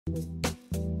Hey,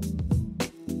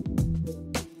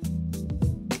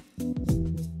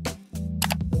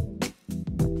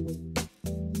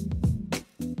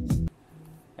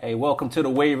 welcome to the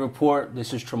Wave Report.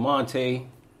 This is Tremonte.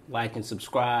 Like and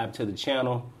subscribe to the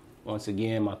channel. Once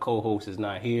again, my co-host is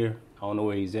not here. I don't know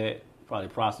where he's at. Probably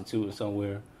prostituting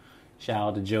somewhere. Shout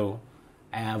out to Joe.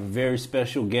 I have a very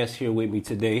special guest here with me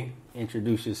today.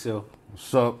 Introduce yourself.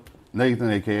 What's up? Nathan,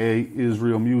 a.k.a.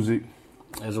 Israel Music.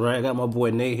 That's right. I got my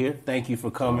boy Nate here. Thank you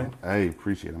for coming. Hey,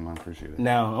 appreciate it, man. Appreciate it.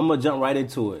 Now, I'm going to jump right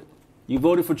into it. You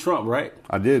voted for Trump, right?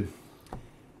 I did.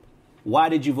 Why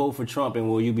did you vote for Trump, and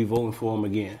will you be voting for him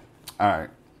again? All right.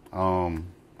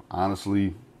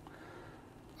 Honestly,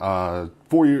 4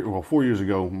 years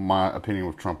ago, my opinion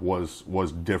with Trump was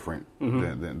different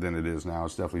than it is now.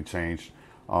 It's definitely changed.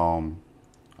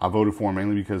 I voted for him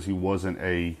mainly because he wasn't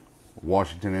a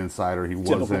Washington insider. He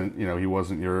wasn't, he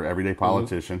wasn't your everyday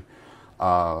politician.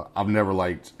 I've never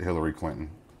liked Hillary Clinton.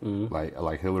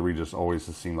 Like Hillary just always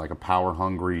just seemed like a power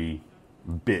hungry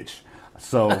bitch.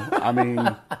 So I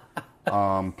mean.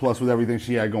 Plus, with everything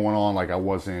she had going on, like I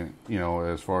wasn't,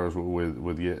 as far as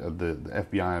with the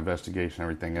FBI investigation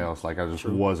and everything else, like I just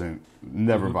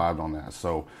never vibed on that.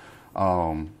 So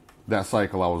that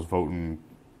cycle, I was voting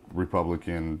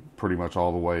Republican pretty much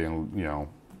all the way, and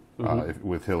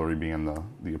with Hillary being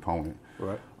the opponent.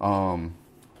 Right.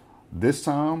 This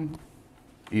time,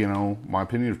 my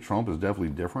opinion of Trump is definitely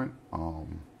different. We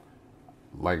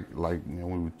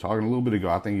were talking a little bit ago,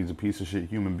 I think he's a piece of shit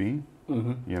human being.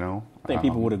 I think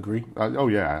people would agree. Oh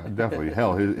yeah, definitely.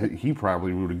 Hell, he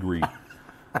probably would agree. All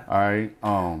right.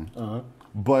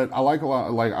 But I like a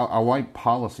lot. Like I like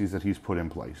policies that he's put in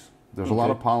place. There's a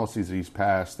lot of policies that he's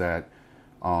passed that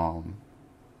I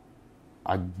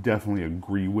definitely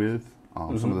agree with.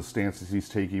 Some of the stances he's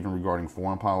taken, even regarding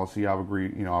foreign policy, I've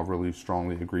really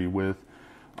strongly agreed with.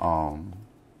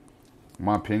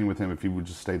 My opinion with him, if he would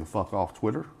just stay the fuck off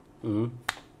Twitter,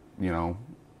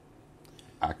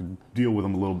 I could deal with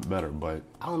him a little bit better, but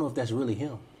I don't know if that's really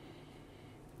him.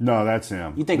 No, that's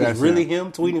him. You think it's really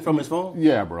him tweeting from his phone?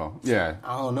 Yeah, bro. Yeah.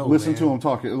 I don't know. Listen to him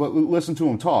talk. Listen to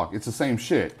him talk. It's the same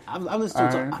shit. I'm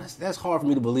listening to him. That's hard for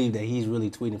me to believe that he's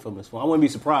really tweeting from his phone. I wouldn't be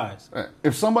surprised.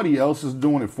 If somebody else is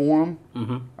doing it for him,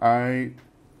 all right,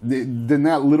 then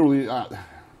that literally,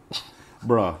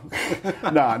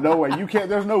 bruh. Nah, no way. You can't.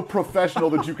 There's no professional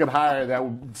that you can hire that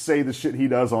would say the shit he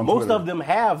does on Twitter. Most of them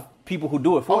have people who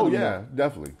do it for them. Oh, yeah,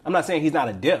 definitely. I'm not saying he's not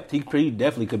adept. He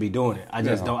definitely could be doing it. I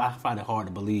just don't. I find it hard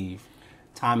to believe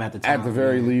time after time. At the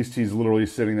very least, he's literally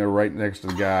sitting there right next to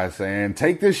the guy saying,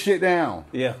 take this shit down.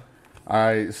 Yeah. All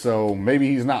right, so maybe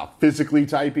he's not physically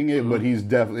typing it, but he's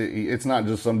definitely, it's not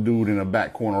just some dude in a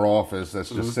back corner office that's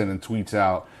just sending tweets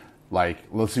out like,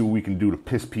 let's see what we can do to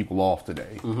piss people off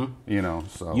today. So.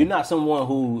 You're not someone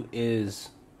who is,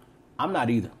 I'm not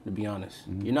either, to be honest.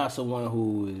 You're not someone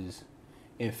who is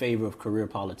in favor of career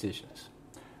politicians.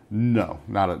 No,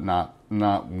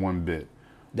 not one bit.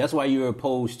 That's why you're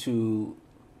opposed to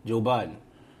Joe Biden.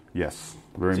 Yes,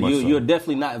 very much so. You'll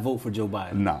definitely not vote for Joe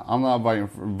Biden. No, I'm not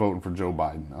voting for Joe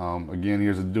Biden. Again,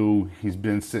 here's a dude, he's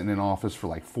been sitting in office for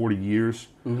like 40 years,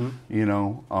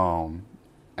 and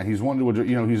he's wanted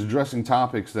to, he's addressing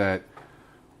topics that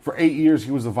for 8 years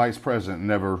he was the vice president and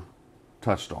never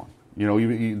touched on.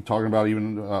 Even talking about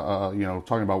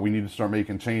we need to start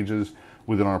making changes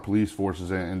within our police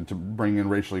forces and to bring in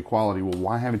racial equality. Well,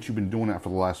 why haven't you been doing that for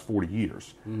the last 40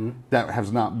 years? That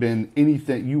has not been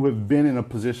anything. You have been in a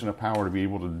position of power to be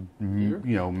able to,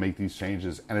 make these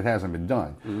changes, and it hasn't been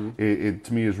done. It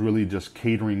to me is really just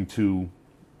catering to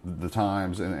the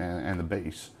times and the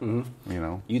base.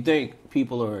 You think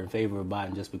people are in favor of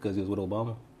Biden just because he was with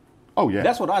Obama? Oh yeah,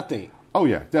 that's what I think. Oh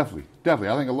yeah, definitely.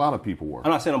 I think a lot of people were.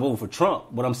 I'm not saying I'm voting for Trump,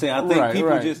 but I'm saying I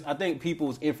think I think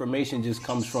people's information just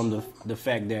comes from the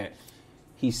fact that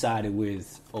he sided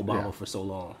with Obama for so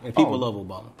long, and people love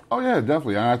Obama. Oh yeah,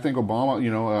 definitely. And I think Obama,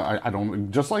 I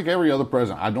don't, just like every other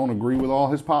president, I don't agree with all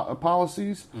his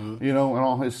policies, and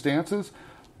all his stances.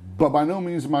 But by no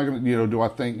means am I going to, do I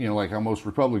think, like how most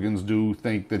Republicans do,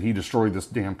 think that he destroyed this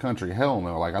damn country. Hell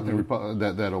no. Like I think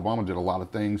that Obama did a lot of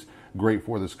things great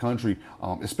for this country,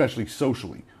 especially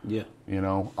socially. Yeah.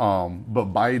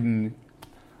 But Biden,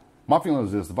 my feeling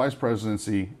is this: the vice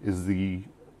presidency is the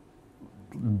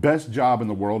best job in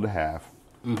the world to have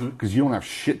because you don't have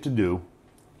shit to do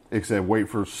except wait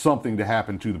for something to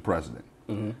happen to the president.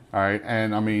 All right,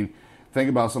 and I mean,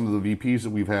 think about some of the VPs that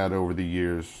we've had over the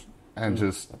years. And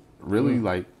just really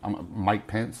like Mike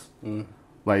Pence,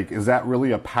 like is that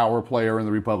really a power player in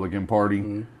the Republican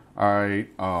Party? All right,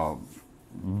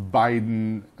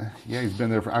 Biden, yeah, he's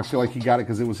been there. I feel like he got it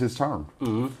because it was his term.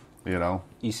 You know,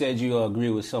 You said you agree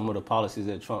with some of the policies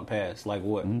that Trump passed. Like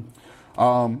what?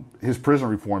 his prison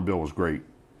reform bill was great.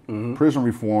 Prison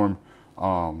reform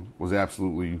was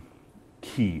absolutely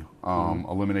key.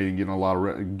 Eliminating getting a lot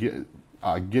of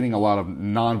getting a lot of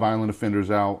nonviolent offenders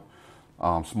out,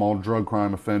 small drug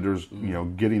crime offenders. You know,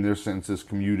 getting their sentences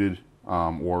commuted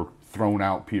or thrown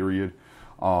out. Period.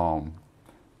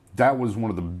 That was one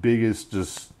of the biggest,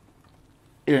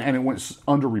 and it went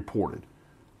underreported.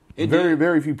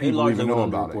 Very few people even know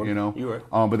about it. You know, you're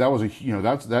right. But that was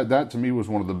that to me was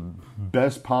one of the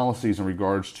best policies in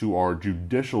regards to our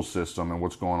judicial system and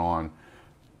what's going on,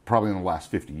 probably in the last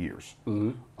 50 years.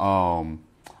 I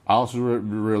also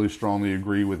really strongly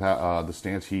agree with the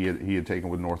stance he had taken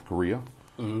with North Korea.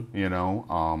 You know,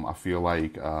 I feel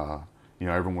like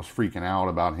everyone was freaking out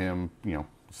about him. You know,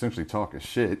 essentially talking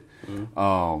shit.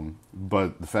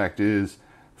 But the fact is,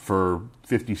 for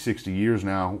 50, 60 years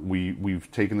now,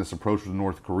 we've taken this approach with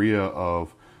North Korea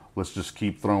of let's just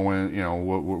keep throwing,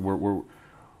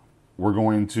 we're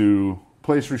going to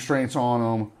place restraints on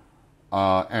them,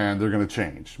 and they're going to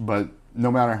change. But no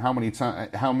matter how many damn, I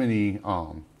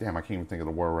can't even think of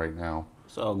the word right now.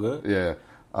 It's all good. Yeah.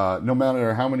 No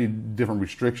matter how many different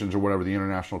restrictions or whatever the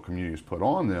international community has put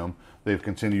on them, they've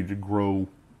continued to grow,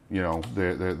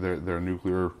 their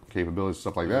nuclear capabilities,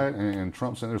 stuff like that. And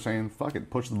Trump's sitting there saying, "Fuck it,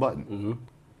 push the button."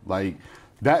 Like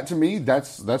that to me,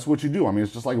 that's what you do. I mean,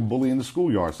 it's just like a bully in the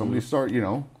schoolyard. Somebody start,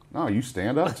 no, you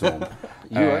stand up to them.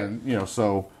 And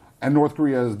and North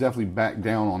Korea has definitely backed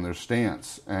down on their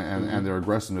stance and their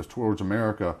aggressiveness towards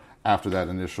America after that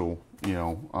initial,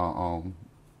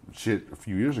 shit a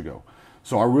few years ago.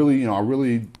 So I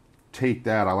really take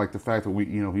that. I like the fact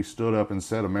that he stood up and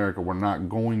said, "America, we're not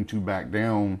going to back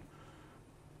down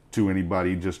to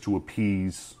anybody just to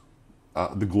appease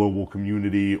the global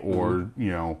community or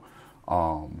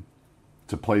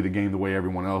to play the game the way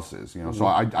everyone else is." So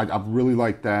I really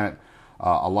like that.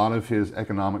 A lot of his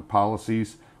economic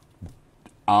policies,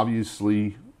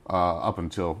 obviously, up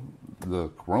until the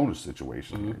Corona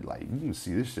situation, like you can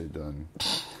see this shit done.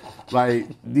 Like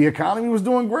the economy was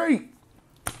doing great,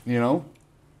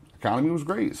 Economy was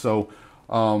great. So,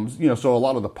 so a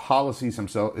lot of the policies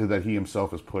that he himself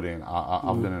has put in,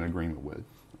 I've been in agreement with.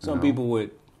 Some people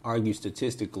would argue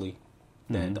statistically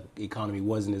that the economy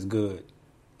wasn't as good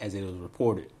as it was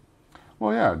reported.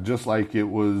 Well, yeah, just like it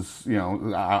was,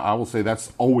 I will say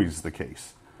that's always the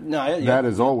case. No, that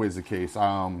is always the case.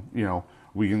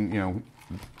 We can,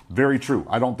 very true.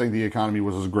 I don't think the economy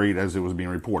was as great as it was being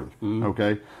reported.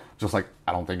 Okay. Just like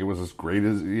I don't think it was as great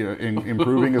as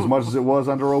improving as much as it was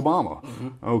under Obama.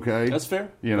 Okay, that's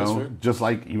fair. That's fair. Just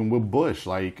like even with Bush,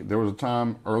 like there was a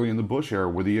time early in the Bush era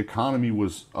where the economy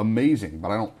was amazing,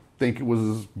 but I don't think it was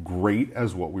as great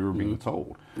as what we were being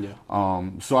told. Yeah.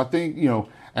 So I think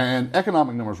and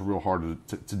economic numbers are real hard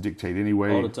to dictate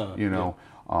anyway. All the time.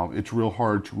 It's real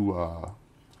hard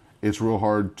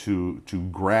to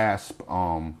grasp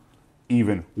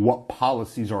even what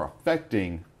policies are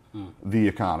affecting the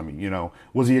economy.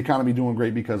 Was the economy doing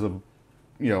great because of,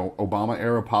 Obama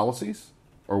era policies,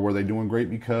 or were they doing great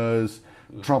because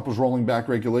Trump was rolling back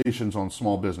regulations on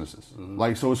small businesses?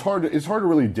 Like, so it's hard to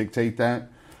really dictate that.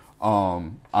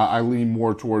 I lean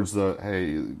more towards the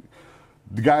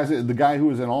guy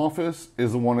who is in office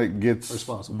is the one that gets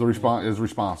is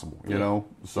responsible.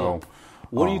 So.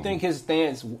 What do you think his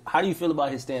stance? How do you feel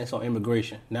about his stance on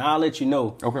immigration? Now I'll let you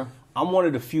know. Okay. I'm one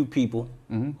of the few people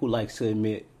who likes to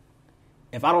admit,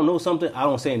 if I don't know something, I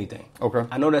don't say anything. Okay.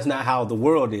 I know that's not how the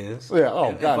world is. Yeah.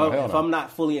 Oh, God, if I'm not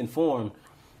fully informed,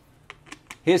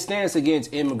 his stance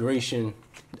against immigration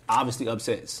obviously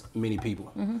upsets many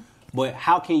people. But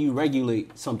how can you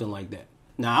regulate something like that?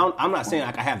 Now, I'm not saying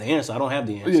I have the answer. I don't have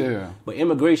the answer. Yeah. But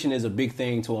immigration is a big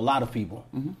thing to a lot of people.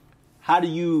 How do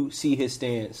you see his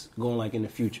stance going like in the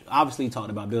future? Obviously, he talked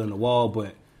about building a wall,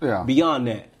 but beyond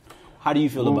that, how do you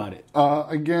feel about it?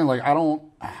 Again, like I don't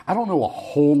know a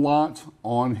whole lot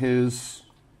on his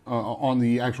on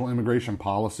the actual immigration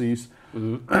policies.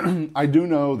 I do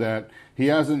know that he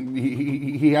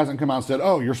hasn't come out and said,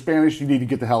 "Oh, you're Spanish, you need to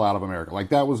get the hell out of America." Like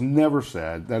that was never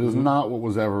said. That is not what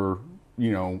was ever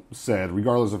said,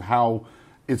 regardless of how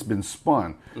it's been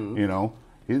spun.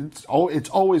 It's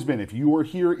always been, if you are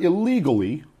here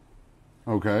illegally,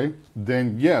 okay,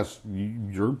 then yes,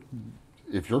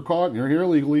 if you're caught and you're here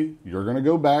illegally, you're going to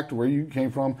go back to where you came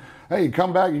from. Hey,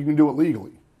 come back, you can do it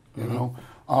legally,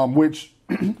 which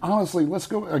honestly, let's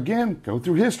go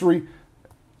through history.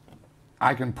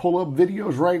 I can pull up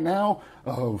videos right now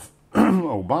of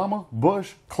Obama,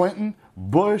 Bush, Clinton,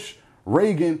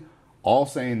 Reagan, all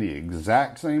saying the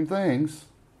exact same things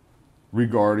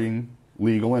regarding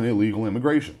legal and illegal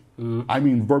immigration. I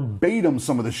mean, verbatim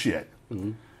some of the shit.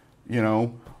 You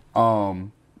know,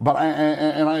 but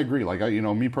I agree. Like,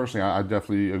 me personally, I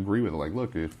definitely agree with it. Like,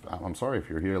 look, I'm sorry if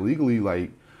you're here illegally,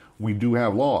 like, we do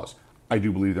have laws. I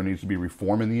do believe there needs to be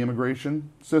reform in the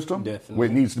immigration system. Definitely.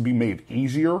 It needs to be made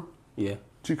easier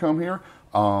to come here.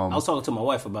 I was talking to my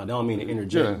wife about that. I don't mean to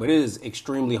interject, but it is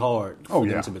extremely hard for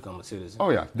them to become a citizen. Oh,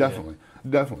 yeah, definitely.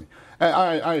 Definitely. And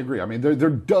I agree. I mean, there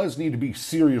does need to be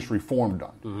serious reform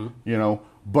done, you know,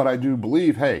 but I do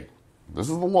believe, hey, this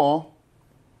is the law,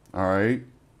 all right?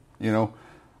 You know,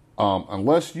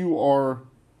 unless you are,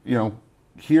 you know,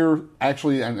 here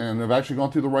actually and have actually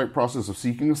gone through the right process of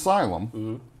seeking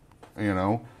asylum, you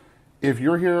know, if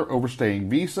you're here overstaying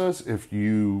visas, if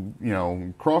you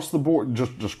know, cross the border,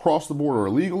 just cross the border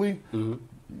illegally,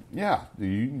 yeah,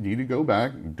 you need to go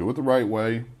back and do it the right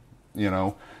way, you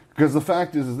know, because the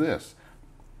fact is this,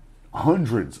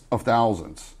 hundreds of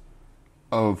thousands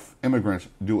of immigrants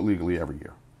do it legally every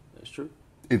year. That's true.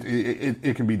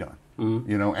 It can be done,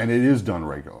 you know, and it is done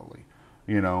regularly,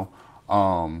 you know.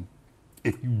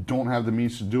 If you don't have the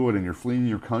means to do it and you're fleeing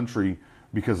your country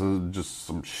because of just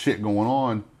some shit going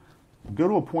on, go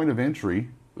to a point of entry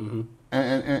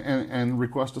and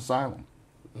request asylum.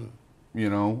 You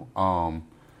know,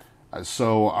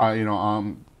 so I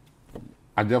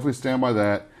definitely stand by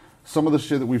that. Some of the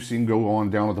shit that we've seen go on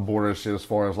down at the border, shit as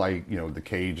far as like, you know, the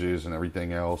cages and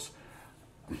everything else.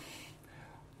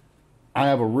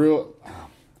 I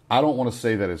don't want to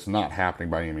say that it's not happening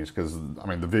by any means because, I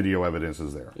mean, the video evidence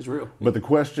is there. It's real. But the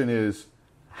question is,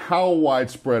 how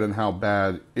widespread and how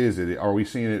bad is it? Are we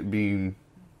seeing it being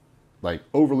like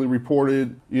overly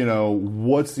reported? You know,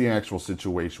 what's the actual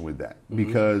situation with that?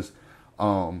 Because,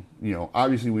 you know,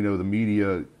 obviously we know the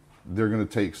media, they're going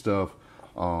to take stuff.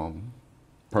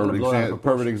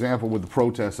 Perfect example with the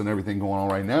protests and everything going on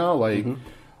right now. Like,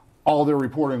 all they're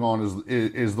reporting on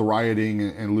is the rioting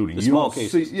and looting. The small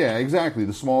cases. Yeah, exactly.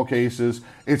 The small cases.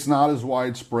 It's not as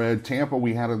widespread. Tampa,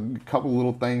 we had a couple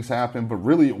little things happen, but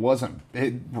really it wasn't.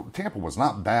 Tampa was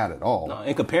not bad at all. No,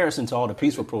 in comparison to all the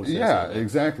peaceful protests. Yeah,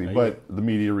 exactly. Right. But the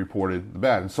media reported the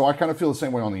bad. And so I kind of feel the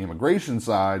same way on the immigration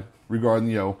side regarding,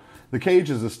 you know, the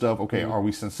cages and stuff. Okay, are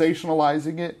we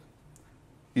sensationalizing it?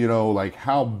 You know, like,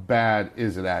 how bad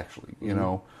is it actually? You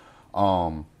know,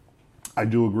 I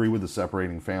do agree with the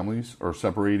separating families or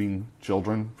separating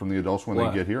children from the adults when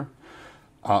they get here.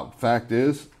 Fact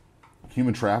is,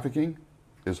 human trafficking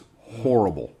is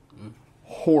horrible.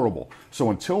 Horrible. So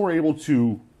until we're able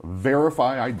to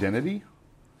verify identity,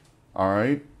 all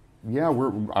right, yeah,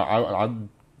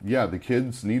 the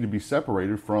kids need to be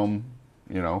separated from,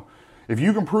 you know, if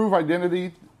you can prove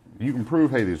identity, you can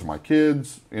prove, hey, these are my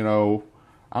kids, you know,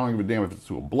 I don't give a damn if it's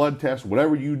through a blood test,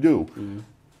 whatever you do.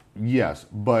 Yes,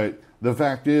 but the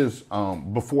fact is,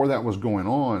 before that was going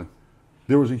on,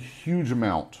 there was a huge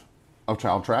amount of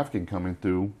child trafficking coming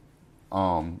through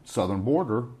southern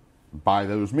border by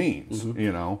those means,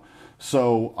 you know.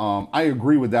 So I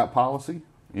agree with that policy,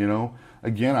 you know.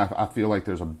 Again, I feel like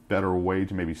there's a better way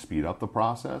to maybe speed up the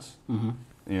process,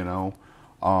 you know.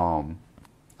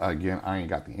 Again, I ain't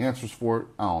got the answers for it.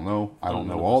 I don't know. I don't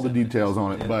know all the details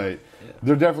on it, but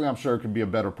there definitely, I'm sure, could be a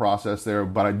better process there.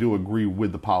 But I do agree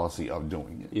with the policy of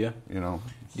doing it. Yeah. You know.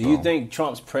 Do you think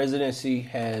Trump's presidency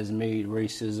has made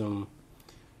racism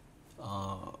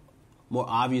more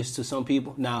obvious to some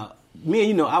people? Now, me and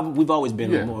you know, we've always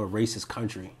been a more racist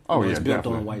country. Oh, yeah, it's built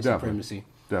on white supremacy.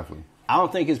 Definitely. I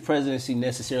don't think his presidency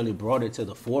necessarily brought it to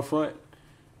the forefront.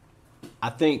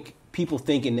 I think people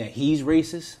thinking that he's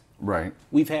racist. Right.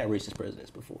 We've had racist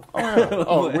presidents before.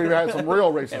 Oh, yeah. We've had some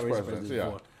real racist presidents, yeah.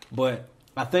 Before. But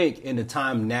I think in the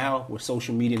time now where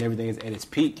social media and everything is at its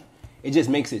peak, it just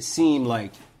makes it seem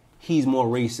like he's more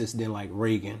racist than like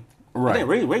Reagan. Right. I think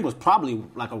Reagan was probably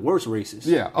like a worse racist.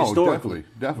 Yeah, definitely.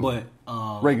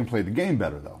 But Reagan played the game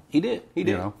better, though. He did. You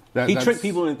know, he tricked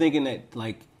people into thinking that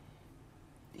like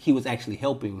he was actually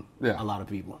helping a lot of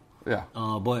people. Yeah.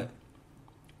 But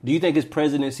do you think his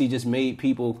presidency just made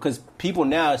people, because people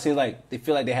now, it seems like they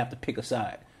feel like they have to pick a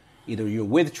side. Either you're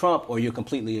with Trump or you're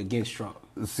completely against Trump.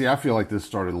 See, I feel like this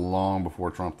started long before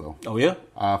Trump, though. Oh, yeah?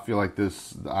 I feel like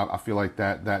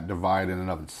that divide in and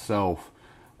of itself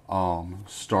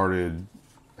started,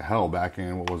 back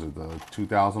in, what was it, the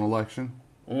 2000 election?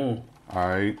 All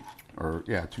right?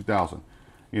 2000.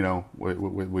 You know,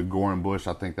 with Gore and Bush,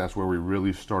 I think that's where we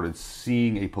really started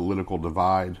seeing a political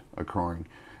divide occurring.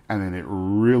 And then it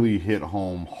really hit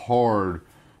home hard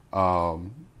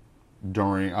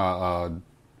during, what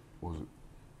was it?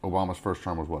 Obama's first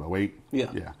term was what, 2008?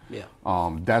 Yeah.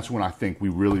 That's when I think we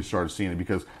really started seeing it,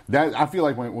 because that, I feel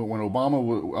like when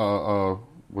Obama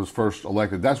was first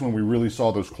elected, that's when we really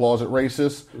saw those closet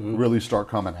racists really start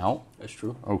coming out. That's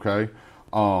true. Okay.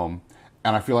 And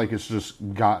I feel like it's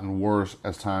just gotten worse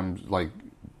as times, like,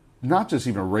 not just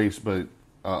even race, but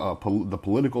the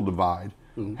political divide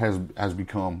has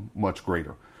become much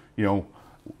greater. You know,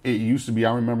 it used to be,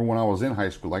 I remember when I was in high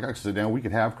school, like I could sit down, we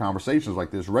could have conversations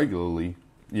like this regularly.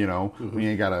 You know, we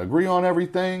ain't got to agree on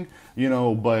everything, you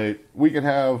know, but we could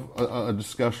have a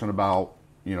discussion about,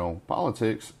 you know,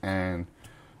 politics and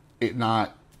it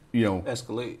not, you know,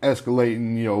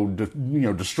 escalating, you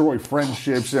know, destroy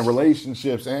friendships and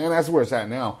relationships. And that's where it's at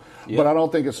now. Yep. But I don't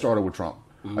think it started with Trump.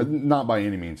 Not by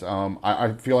any means.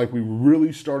 I feel like we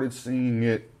really started seeing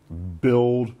it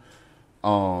build.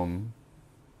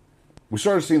 We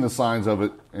started seeing the signs of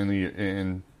it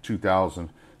in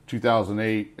 2000.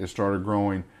 2008, it started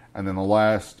growing. And then the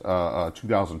last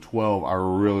 2012, I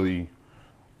really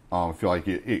feel like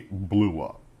it blew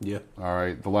up. Yeah. All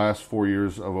right. The last 4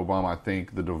 years of Obama, I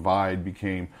think the divide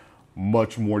became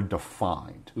much more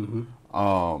defined.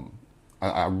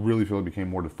 I really feel it became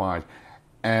more defined.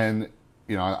 And,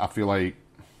 you know, I feel like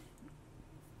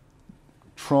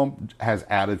Trump has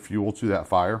added fuel to that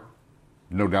fire.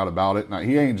 No doubt about it. Now,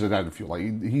 he ain't just added fuel. Like,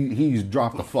 he's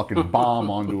dropped a fucking bomb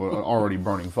onto an already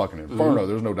burning fucking inferno.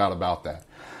 There's no doubt about that.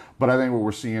 But I think what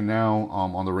we're seeing now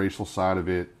on the racial side of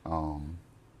it,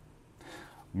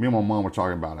 me and my mom were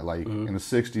talking about it. Like, in the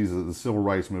 60s, the civil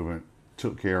rights movement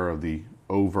took care of the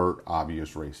overt,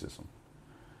 obvious racism.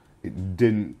 It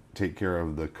didn't take care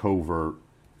of the covert,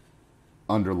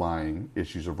 underlying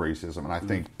issues of racism. And I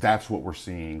think that's what we're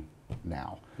seeing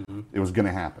now. It was going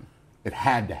to happen. It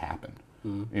had to happen.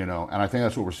 You know, and I think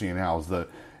that's what we're seeing now is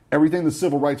everything the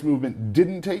civil rights movement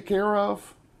didn't take care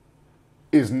of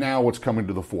is now what's coming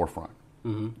to the forefront.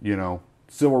 You know,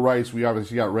 civil rights, we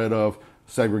obviously got rid of.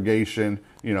 Segregation,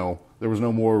 you know, there was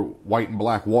no more white and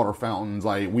black water fountains.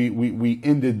 Like we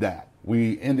ended that.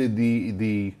 We ended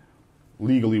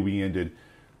legally we ended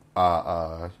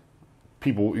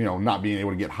people, you know, not being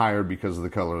able to get hired because of the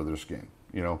color of their skin.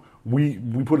 You know, we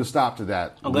put a stop to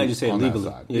that. I'm glad you said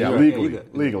legally. Yeah,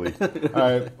 legally.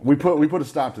 We put a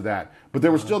stop to that. But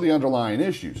there were still the underlying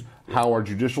issues. How our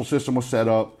judicial system was set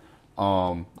up,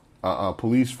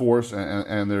 police force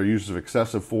and their use of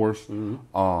excessive force,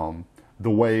 the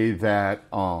way that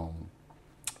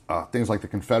things like the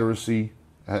Confederacy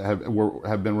have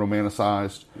been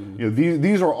romanticized. You know,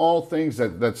 these are all things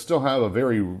that still have a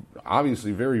very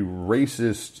obviously very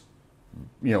racist,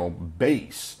 you know,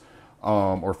 base.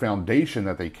 Or foundation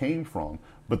that they came from,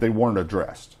 but they weren't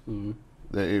addressed.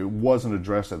 It wasn't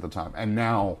addressed at the time. And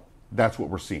now that's what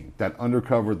we're seeing. That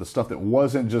undercover, the stuff that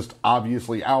wasn't just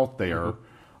obviously out there,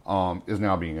 is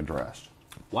now being addressed.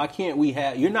 Why can't we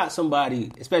have, you're not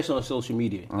somebody, especially on social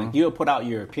media, like you'll put out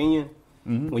your opinion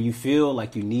when you feel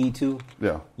like you need to.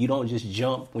 Yeah. You don't just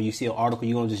jump, when you see an article,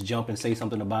 you don't just jump and say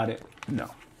something about it.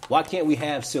 No. Why can't we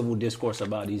have civil discourse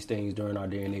about these things during our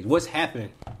day and age? What's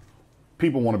happened?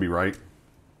 People want to be right.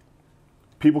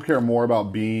 People care more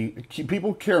about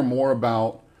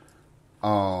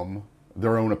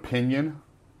their own opinion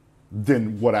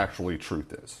than what actually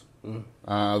truth is.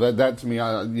 That to me,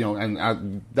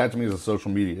 that to me is a social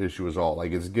media issue as all.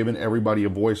 Like, it's given everybody a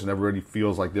voice, and everybody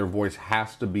feels like their voice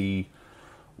has to be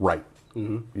right.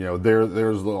 You know,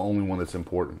 there's the only one that's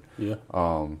important. Yeah.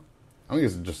 I think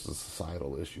it's just a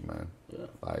societal issue, man. Yeah.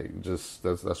 Like, just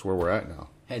that's where we're at now.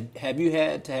 Have you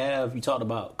had to have, you talked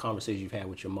about conversations you've had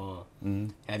with your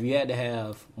mom. Have you had to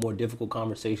have more difficult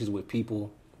conversations with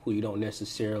people who you don't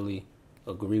necessarily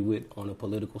agree with on a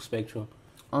political spectrum?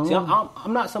 See,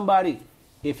 I'm not somebody,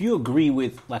 if you agree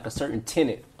with like a certain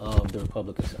tenet of the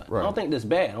Republican side, right. I don't think that's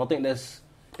bad. I don't think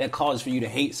that causes for you to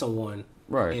hate someone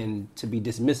and to be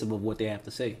dismissive of what they have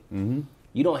to say.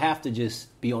 You don't have to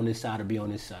just be on this side or be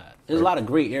on this side. There's a lot of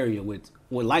gray area with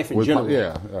life in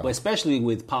general, but especially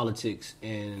with politics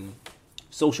and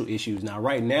social issues. Now,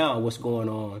 right now, what's going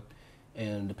on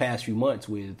in the past few months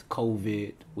with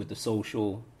COVID, with the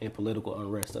social and political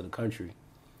unrest of the country,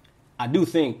 I do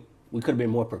think we could have been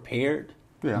more prepared.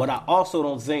 Yeah. But I also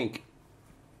don't think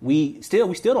we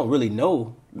still don't really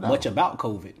know much about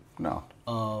COVID. No.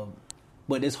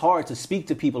 But it's hard to speak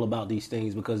to people about these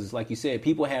things because it's like you said,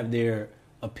 people have their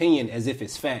opinion as if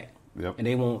it's fact. Yep.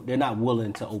 And they're not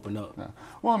willing to open up. Yeah.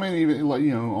 Well, I mean, even like,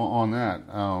 you know, on that,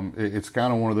 it's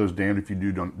kind of one of those damned if you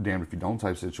do, damned if you don't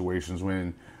type situations.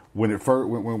 When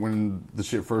the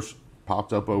shit first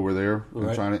popped up over there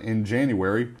in China in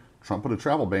January, Trump put a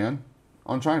travel ban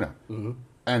on China,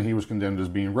 and he was condemned as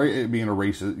being a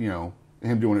racist. You know,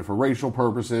 him doing it for racial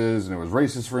purposes, and it was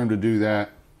racist for him to do that.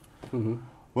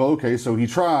 well, okay, so he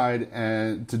tried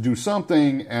to do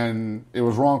something, and it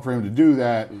was wrong for him to do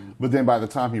that. But then by the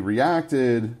time he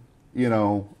reacted,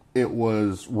 it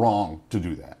was wrong to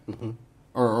do that,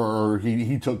 or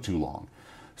he took too long.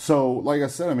 So, like I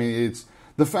said, I mean,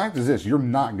 the fact is this: you're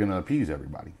not going to appease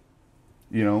everybody.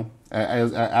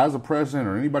 As a president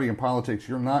or anybody in politics,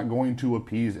 you're not going to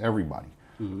appease everybody.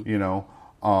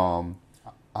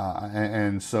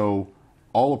 And so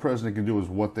all a president can do is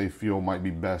what they feel might be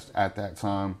best at that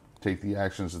time, take the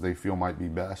actions that they feel might be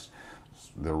best.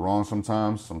 They're wrong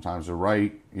sometimes they're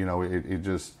right. It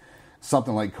just,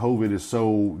 something like COVID is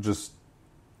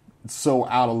so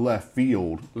out of left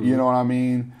field. You know what I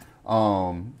mean?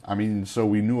 So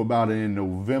we knew about it in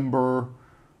November.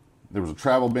 There was a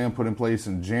travel ban put in place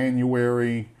in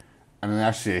January, and then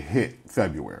that shit hit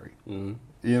February. You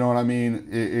know what I mean?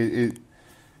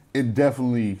 It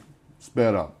definitely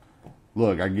sped up.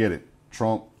 Look, I get it.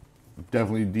 Trump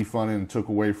definitely defunded and took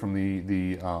away from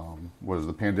the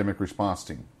pandemic response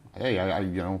team. Hey,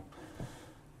 again,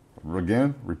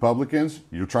 Republicans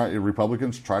try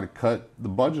to cut the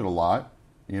budget a lot,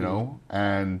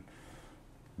 and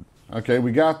okay,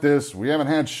 we got this. We haven't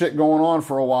had shit going on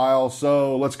for a while,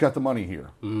 so let's cut the money here.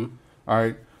 All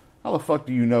right, how the fuck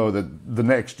do you know that the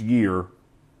next year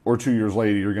or 2 years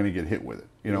later you're going to get hit with it?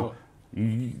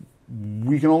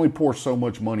 We can only pour so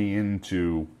much money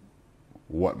into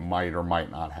what might or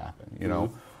might not happen.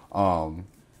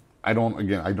 I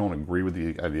don't agree with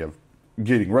the idea of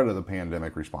getting rid of the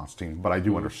pandemic response team, but I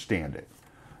do understand it.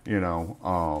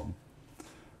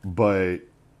 But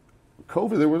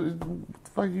COVID, what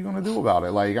the fuck are you going to do about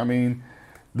it?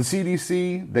 The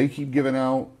CDC, they keep giving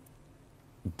out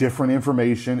different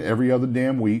information every other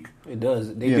damn week. It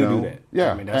does. They do that.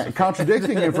 Yeah.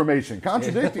 Contradicting information.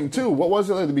 Contradicting, too. What was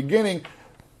it at the beginning?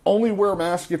 Only wear a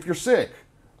mask if you're sick.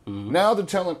 Now they're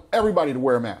telling everybody to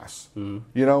wear masks.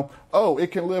 Oh,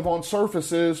 it can live on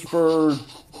surfaces for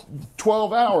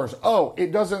 12 hours. Oh,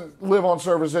 it doesn't live on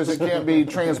surfaces. It can't be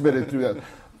transmitted through that.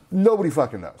 Nobody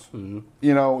fucking knows.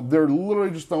 They're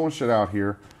literally just throwing shit out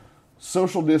here.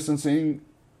 Social distancing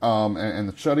and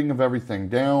the shutting of everything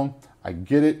down. I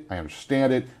get it. I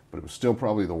understand it. But it was still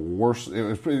probably the worst.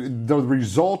 The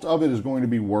result of it is going to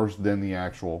be worse than the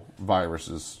actual virus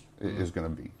is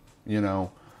going to be. You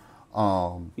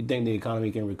think the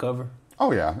economy can recover?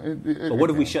 Oh, yeah. But what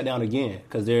if we shut down again?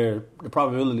 Because the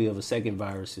probability of a second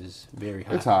virus is very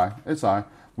high. It's high.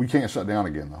 We can't shut down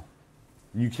again, though.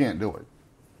 You can't do it.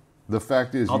 The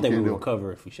fact is, I don't think we'll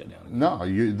recover if we shut down again. No,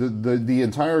 the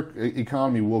entire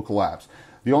economy will collapse.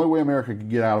 The only way America could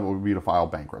get out of it would be to file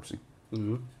bankruptcy.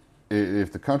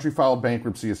 If the country filed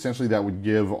bankruptcy, essentially that would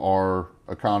give our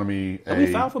economy Have we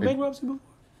filed for bankruptcy before?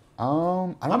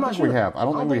 I don't think we have. I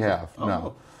don't think we have.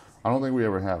 No. I don't think we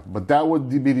ever have. But that would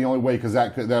be the only way, because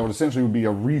that would essentially be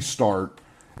a restart.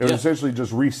 It would essentially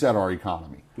just reset our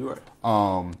economy. You're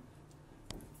right.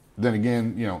 Then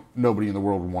again, nobody in the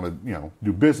world would want to,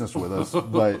 do business with us.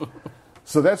 But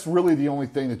so that's really the only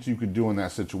thing that you could do in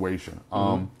that situation.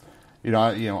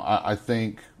 I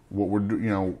think what we're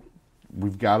doing,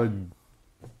 we've got to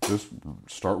just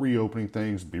start reopening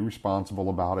things, be responsible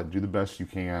about it, do the best you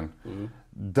can.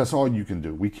 That's all you can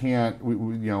do. We can't,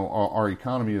 our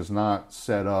economy is not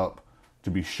set up to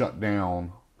be shut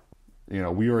down.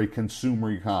 We are a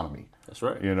consumer economy. That's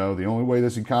right. The only way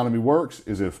this economy works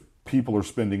is if people are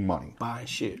spending money. Buying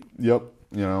shit. Yep.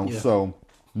 So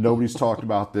nobody's talked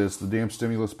about this. The damn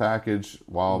stimulus package,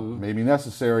 while maybe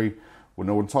necessary, what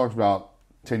no one talks about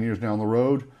 10 years down the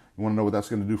road, you want to know what that's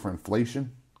going to do for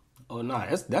inflation? Oh, no,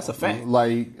 that's a fact.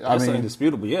 That's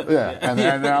indisputable, yeah. Yeah,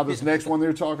 and now this next one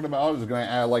they're talking about is going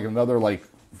to add another, I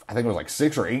think it was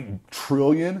 6 or 8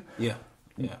 trillion. Yeah.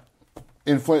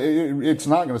 It's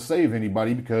not going to save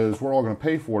anybody, because we're all going to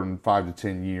pay for it in 5 to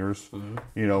 10 years. When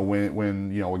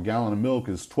a gallon of milk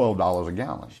is $12 a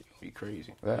gallon. It'd be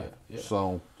crazy. Yeah.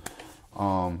 So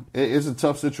it's a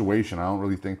tough situation. I don't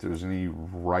really think there's any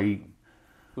right.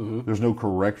 There's no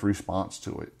correct response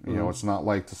to it. It's not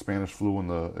like the Spanish flu in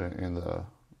the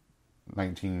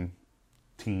 19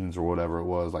 teens or whatever it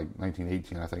was, like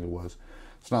 1918, I think it was.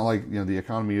 It's not like the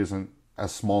economy isn't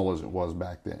as small as it was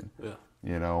back then. Yeah.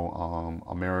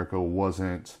 America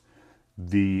wasn't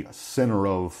the center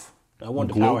of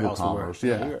global commerce.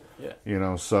 Yeah.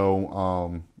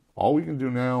 So all we can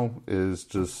do now is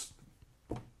just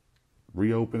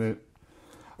reopen it.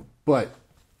 But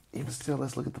even still,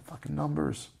 let's look at the fucking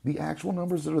numbers. The actual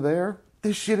numbers that are there,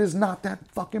 this shit is not that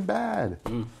fucking bad.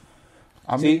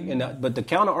 But the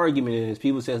counter argument is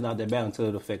people say it's not that bad until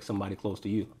it affects somebody close to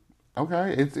you.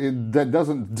 Okay, that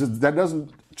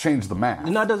doesn't change the math.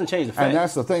 No, it doesn't change the fact. And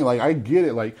that's the thing. I get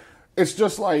it. It's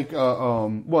just like,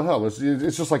 well, hell,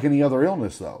 it's just like any other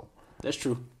illness, though. That's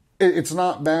true. It's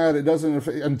not bad. It doesn't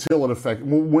until it affects.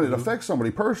 When it affects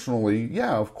somebody personally,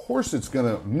 yeah, of course it's going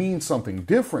to mean something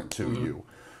different to you.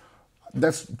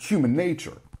 That's human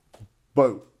nature.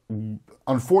 But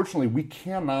unfortunately, we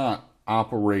cannot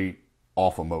operate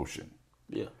off emotion.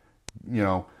 Yeah. You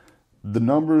know, the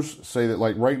numbers say that,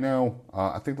 like, right now,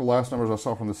 I think the last numbers I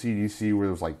saw from the CDC where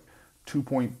there was like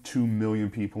 2.2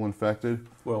 million people infected.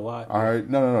 Worldwide? All right.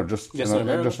 No. Just in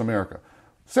America? Just America.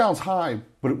 Sounds high,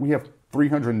 but we have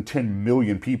 310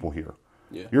 million people here.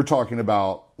 Yeah. You're talking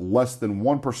about less than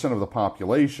 1% of the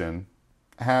population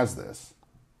has this,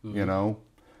 you know?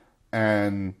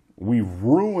 And we've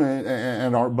ruined,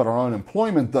 but our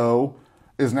unemployment, though,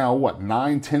 is now, what,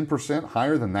 9-10%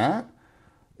 higher than that?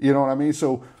 You know what I mean?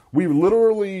 So we've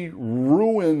literally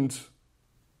ruined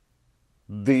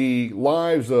the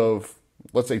lives of,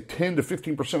 let's say, 10 to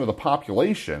 15% of the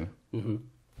population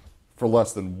for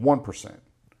less than 1%.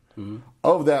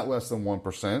 Of that less than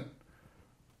 1%,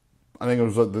 I think it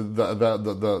was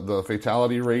the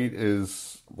fatality rate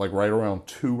is like right around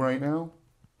 2 right now.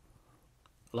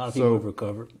 A lot of people have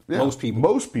recovered. Yeah, Most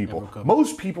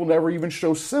people never even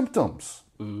show symptoms.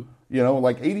 You know,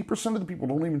 like 80% of the people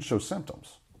don't even show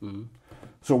symptoms.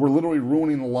 So we're literally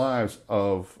ruining the lives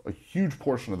of a huge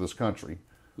portion of this country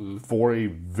for a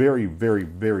very, very,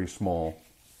 very small,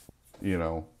 you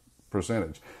know,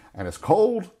 percentage. And it's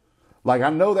cold. Like,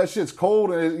 I know that shit's cold,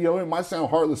 and it might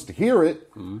sound heartless to hear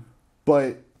it,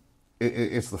 but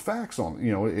it's the facts on.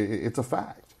 It's a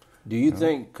fact. Do you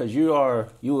think, because you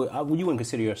wouldn't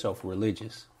consider yourself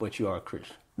religious, but you are a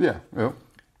Christian? Yeah. Yep.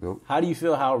 How do you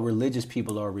feel how religious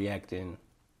people are reacting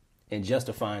and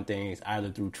justifying things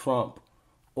either through Trump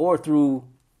or through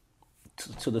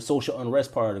to the social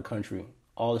unrest part of the country?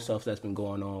 All the stuff that's been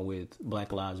going on with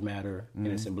Black Lives Matter,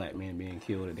 innocent black men being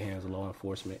killed at the hands of law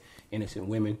enforcement, innocent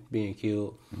women being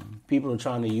killed. People are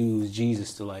trying to use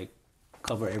Jesus to, like,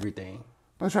 cover everything.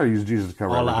 I try to use Jesus to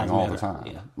cover everything all the time.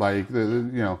 Yeah. Like,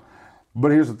 but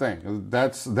here's the thing.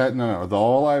 No. The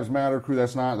All Lives Matter crew,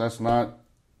 that's not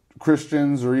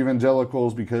Christians or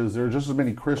evangelicals, because there are just as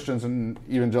many Christians and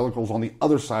evangelicals on the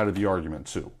other side of the argument,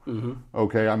 too.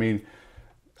 Okay? I mean,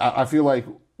 I feel like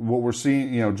what we're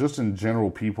seeing, just in general,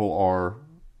 people are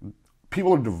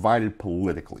divided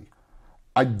politically.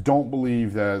 I don't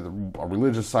believe that a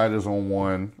religious side is on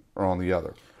one or on the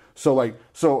other. So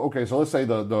let's say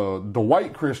the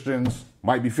white Christians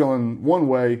might be feeling one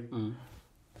way,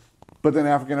 but then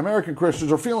African American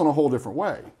Christians are feeling a whole different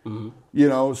way.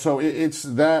 So it's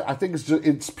that. I think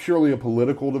it's purely a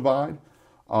political divide,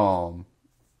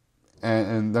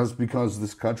 and that's because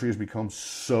this country has become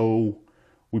so.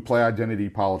 We play identity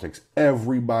politics.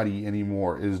 Everybody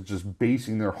anymore is just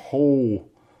basing their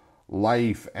whole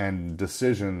life and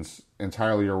decisions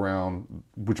entirely around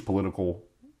which political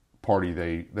party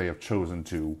they have chosen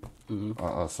to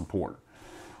support.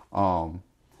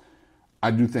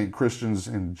 I do think Christians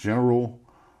in general,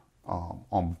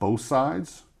 on both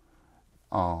sides,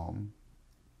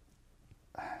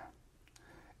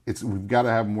 we've got to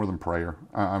have more than prayer.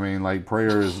 I mean, like,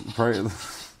 prayer is prayer.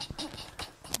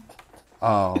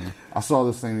 I saw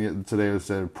this thing today that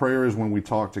said, prayer is when we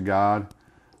talk to God.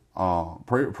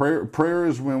 Prayer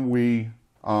is when we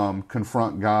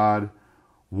confront God.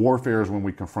 Warfare is when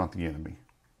we confront the enemy.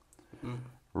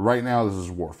 Right now, this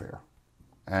is warfare.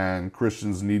 And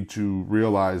Christians need to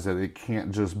realize that it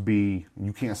can't just be,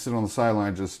 you can't sit on the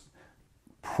sideline just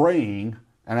praying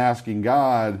and asking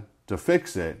God to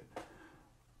fix it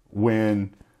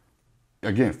when,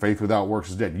 again, faith without works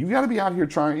is dead. You got to be out here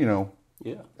trying,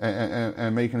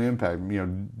 and make an impact,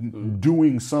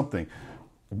 doing something.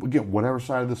 Again, whatever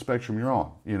side of the spectrum you're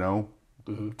on,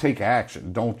 take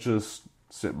action. Don't just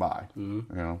sit by,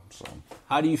 so.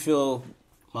 How do you feel,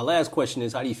 my last question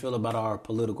is, how do you feel about our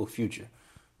political future?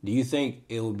 Do you think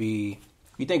you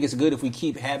think it's good if we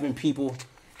keep having people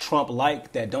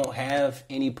Trump-like that don't have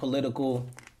any political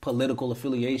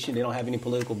affiliation, they don't have any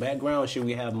political background, or should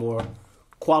we have more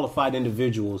qualified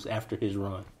individuals after his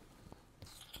run?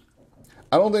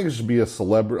 I don't think it should be a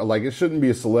celebrity. Like, it shouldn't be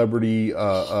a celebrity,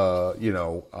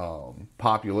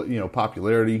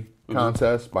 popularity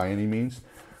contest by any means.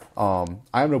 I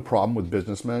have no problem with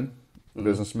businessmen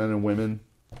and women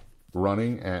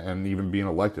running and even being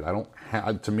elected. I don't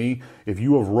have. To me, if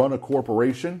you have run a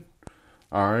corporation,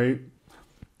 all right.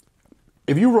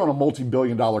 If you run a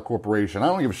multi-billion-dollar corporation, I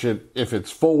don't give a shit if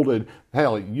it's folded.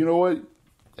 Hell, you know what?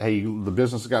 Hey, the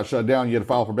business got shut down. You had to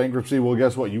file for bankruptcy. Well,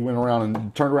 guess what? You went around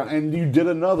and turned around and you did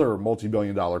another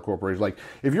multi-billion-dollar corporation. Like,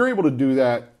 if you're able to do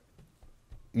that,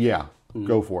 yeah,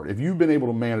 go for it. If you've been able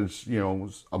to manage,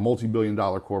 a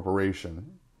multi-billion-dollar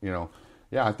corporation, yeah,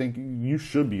 I think you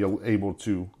should be able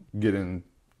to get in,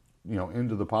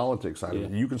 into the politics side of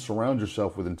it. You can surround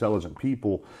yourself with intelligent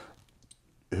people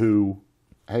who,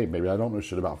 hey, maybe I don't know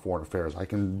shit about foreign affairs. I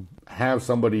can have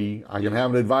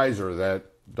an advisor that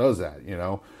does that,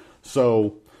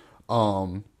 So,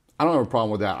 I don't have a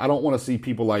problem with that. I don't want to see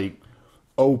people like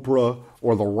Oprah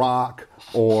or The Rock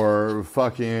or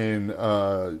fucking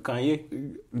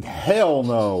Kanye. Hell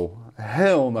no.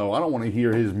 I don't want to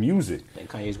hear his music. I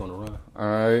think Kanye's going to run. All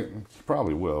right,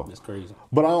 probably will. That's crazy.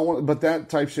 But I don't want. But that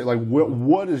type shit. Like,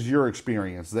 what is your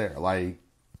experience there? Like,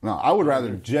 no, I would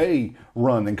rather Jay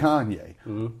run than Kanye.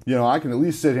 I can at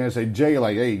least sit here and say, Jay,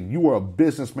 like, hey, you are a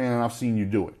businessman and I've seen you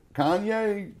do it.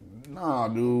 Kanye, nah,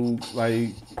 dude. Like,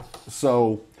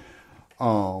 so.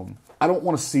 I don't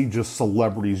want to see just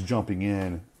celebrities jumping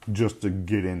in just to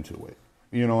get into it.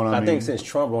 You know what I mean? I think since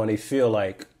Trump won, they feel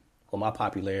like, well, my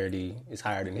popularity is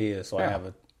higher than his, so I have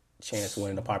a chance of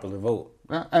winning the popular vote.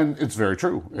 Yeah, and it's very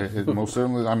true. It most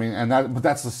certainly. I mean, but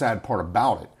that's the sad part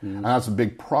about it, and that's a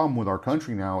big problem with our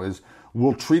country now is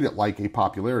we'll treat it like a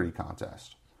popularity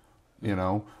contest.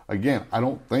 Again, I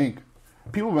don't think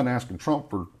people have been asking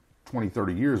Trump for 20,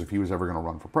 30 years if he was ever going to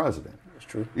run for president. That's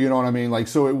true. You know what I mean? Like,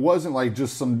 so it wasn't like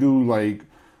just some dude, like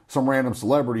some random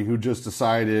celebrity who just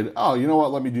decided, oh, you know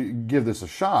what, let me give this a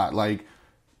shot. Like,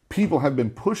 people have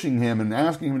been pushing him and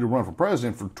asking him to run for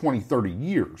president for 20, 30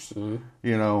 years,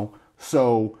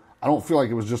 So I don't feel like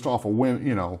it was just off a whim,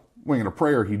 wing and a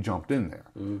prayer he jumped in there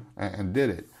and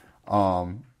did it.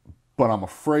 But I'm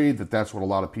afraid that that's what a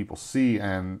lot of people see,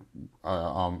 and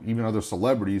even other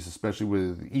celebrities, especially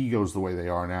with egos the way they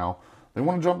are now, they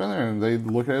want to jump in there and they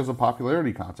look at it as a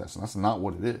popularity contest, and that's not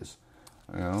what it is.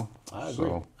 I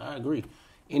agree.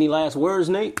 Any last words,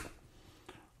 Nate?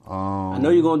 I know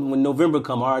you're going when November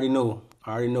come. I already know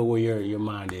where your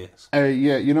mind is. Hey,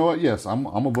 yeah, you know what? Yes, I'm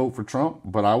a vote for Trump,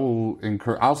 but I will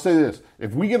I'll say this: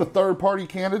 if we get a third party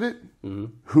candidate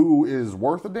who is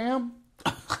worth a damn,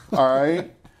 all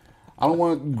right. I don't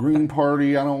want Green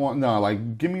Party. I don't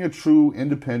want give me a true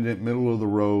independent, middle of the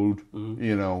road,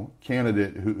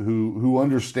 candidate who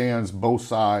understands both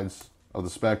sides of the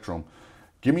spectrum.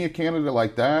 Give me a candidate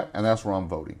like that, and that's where I'm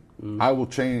voting. I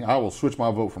will switch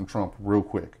my vote from Trump real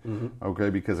quick,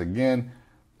 okay? Because again,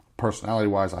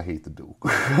 personality-wise, I hate the dude.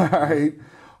 All right,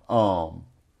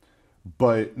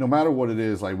 but no matter what it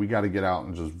is, like we got to get out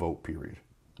and just vote. Period.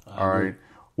 All right.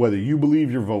 Whether you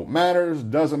believe your vote matters,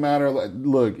 doesn't matter.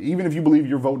 Look, even if you believe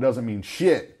your vote doesn't mean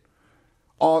shit,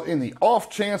 in the off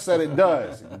chance that it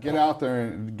does, get out there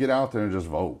and just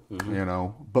vote.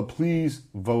 But please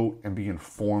vote and be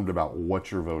informed about what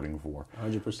you're voting for.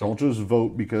 100%. Don't just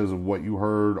vote because of what you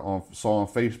saw on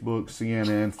Facebook,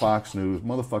 CNN, Fox News.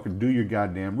 Motherfucker, do your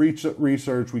goddamn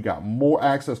research. We got more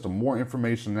access to more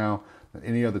information now than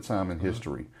any other time in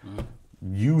history.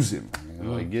 Use it,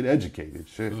 man. Get educated.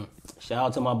 Shit. Shout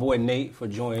out to my boy Nate for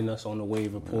joining us on the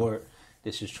Wave Report.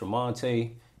 This is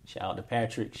Tremonte. Shout out to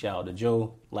Patrick. Shout out to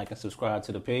Joe. Like and subscribe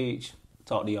to the page.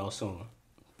 Talk to y'all soon.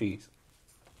 Peace.